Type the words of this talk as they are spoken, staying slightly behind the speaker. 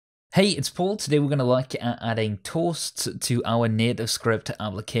Hey, it's Paul. Today we're going to look at adding toasts to our nativescript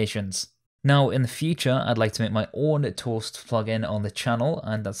applications. Now, in the future, I'd like to make my own toast plugin on the channel,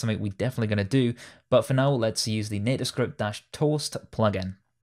 and that's something we're definitely going to do. But for now, let's use the nativescript-toast plugin.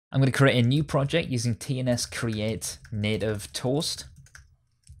 I'm going to create a new project using nativescript-toast,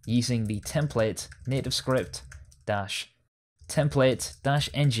 using the template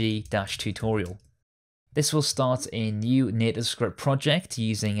nativescript-template-ng-tutorial. This will start a new nativescript project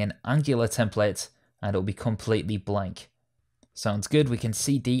using an Angular template, and it'll be completely blank. Sounds good. We can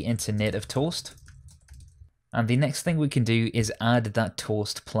cd into native toast. And the next thing we can do is add that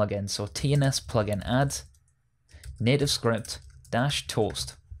toast plugin. So tns plugin add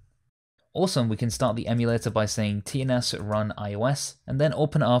nativescript-toast. Awesome. We can start the emulator by saying tns run iOS and then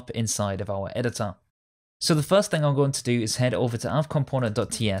open it up inside of our editor. So the first thing I'm going to do is head over to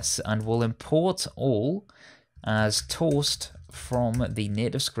avcomponent.ts and we'll import all as toast from the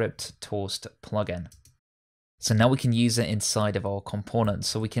nativescript-toast plugin. So now we can use it inside of our component.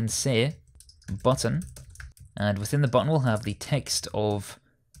 So we can say button, and within the button we'll have the text of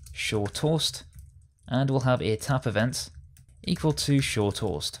show toast, and we'll have a tap event equal to show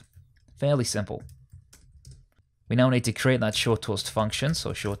toast. Fairly simple. We now need to create that show toast function,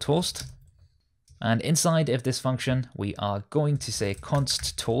 so show toast. And inside of this function, we are going to say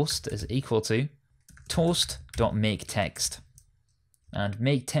const toast is equal to toast.makeText. And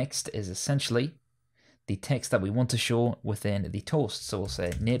makeText is essentially the text that we want to show within the toast. So we'll say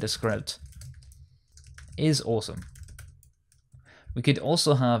nativescript is awesome. We could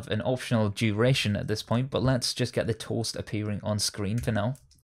also have an optional duration at this point, but let's just get the toast appearing on screen for now.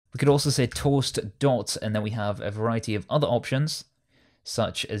 We could also say toast dot, and then we have a variety of other options,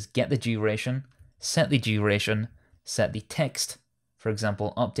 such as get the duration, set the duration, set the text, for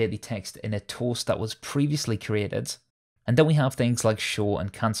example, update the text in a toast that was previously created, and then we have things like show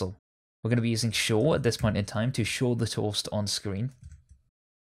and cancel. We're going to be using show at this point in time to show the toast on screen.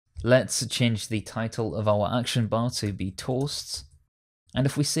 Let's change the title of our action bar to be toasts, and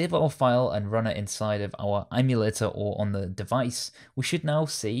if we save our file and run it inside of our emulator or on the device, we should now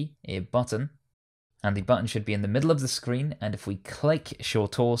see a button, and the button should be in the middle of the screen, and if we click show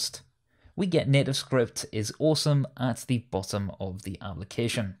toast, we get nativescript is awesome at the bottom of the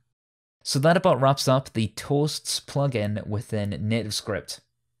application. So that about wraps up the toasts plugin within nativescript.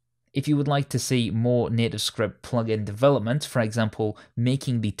 If you would like to see more nativescript plugin development, for example,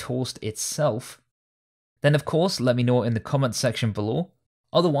 making the toast itself, then of course let me know in the comment section below.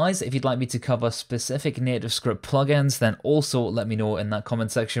 Otherwise, if you'd like me to cover specific nativescript plugins, then also let me know in that comment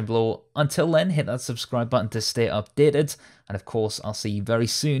section below. Until then, hit that subscribe button to stay updated, and of course, I'll see you very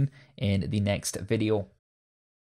soon in the next video.